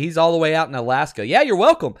 He's all the way out in Alaska. Yeah, you're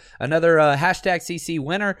welcome. Another hashtag CC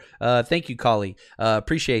winner. Thank you, Kali.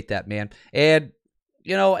 Appreciate that, man. And,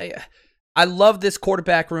 I love this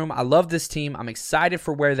quarterback room. I love this team. I'm excited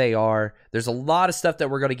for where they are. There's a lot of stuff that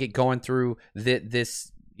we're going to get going through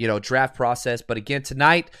this draft process. But again,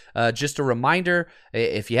 tonight, just a reminder,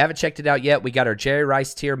 if you haven't checked it out yet, we got our Jerry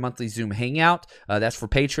Rice Tier monthly Zoom hangout. That's for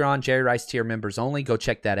Patreon, Jerry Rice Tier members only. Go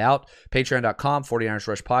check that out. Patreon.com, 49ers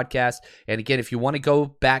Rush Podcast. And again, if you want to go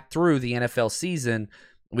back through the NFL season,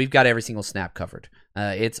 we've got every single snap covered.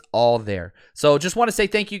 It's all there. So just want to say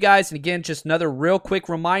thank you guys. And again, just another real quick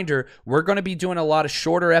reminder, we're going to be doing a lot of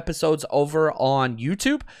shorter episodes over on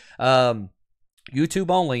YouTube. YouTube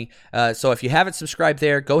only. So if you haven't subscribed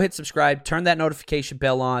there, go hit subscribe, turn that notification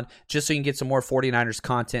bell on just so you can get some more 49ers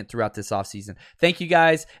content throughout this offseason. Thank you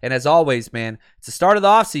guys. And as always, man, it's the start of the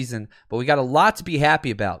offseason, but we got a lot to be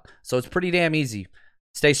happy about. So it's pretty damn easy.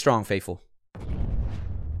 Stay strong, faithful.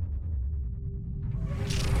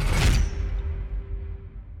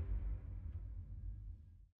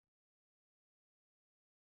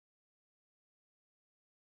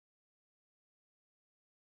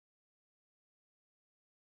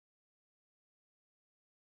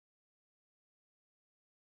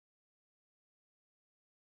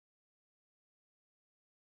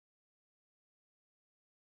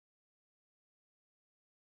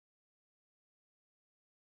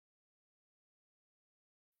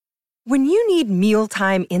 When you need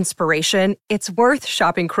mealtime inspiration, it's worth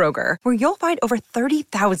shopping Kroger, where you'll find over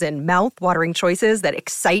 30,000 mouth-watering choices that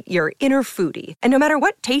excite your inner foodie. And no matter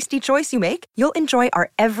what tasty choice you make, you'll enjoy our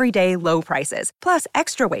everyday low prices, plus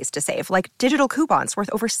extra ways to save, like digital coupons worth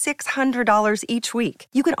over $600 each week.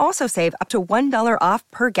 You can also save up to $1 off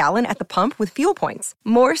per gallon at the pump with fuel points.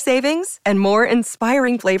 More savings and more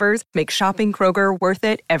inspiring flavors make shopping Kroger worth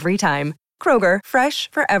it every time. Kroger, fresh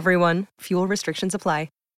for everyone. Fuel restrictions apply.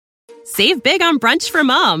 Save big on brunch for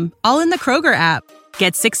mom, all in the Kroger app.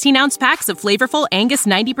 Get 16-ounce packs of flavorful Angus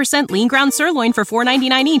 90% lean ground sirloin for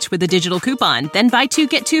 $4.99 each with a digital coupon. Then buy 2,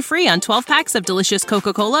 get 2 free on 12 packs of delicious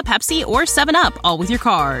Coca-Cola, Pepsi, or 7-Up, all with your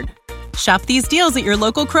card. Shop these deals at your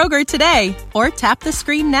local Kroger today, or tap the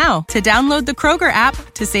screen now to download the Kroger app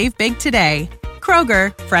to save big today.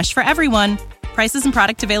 Kroger, fresh for everyone. Prices and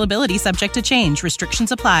product availability subject to change.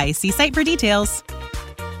 Restrictions apply. See site for details.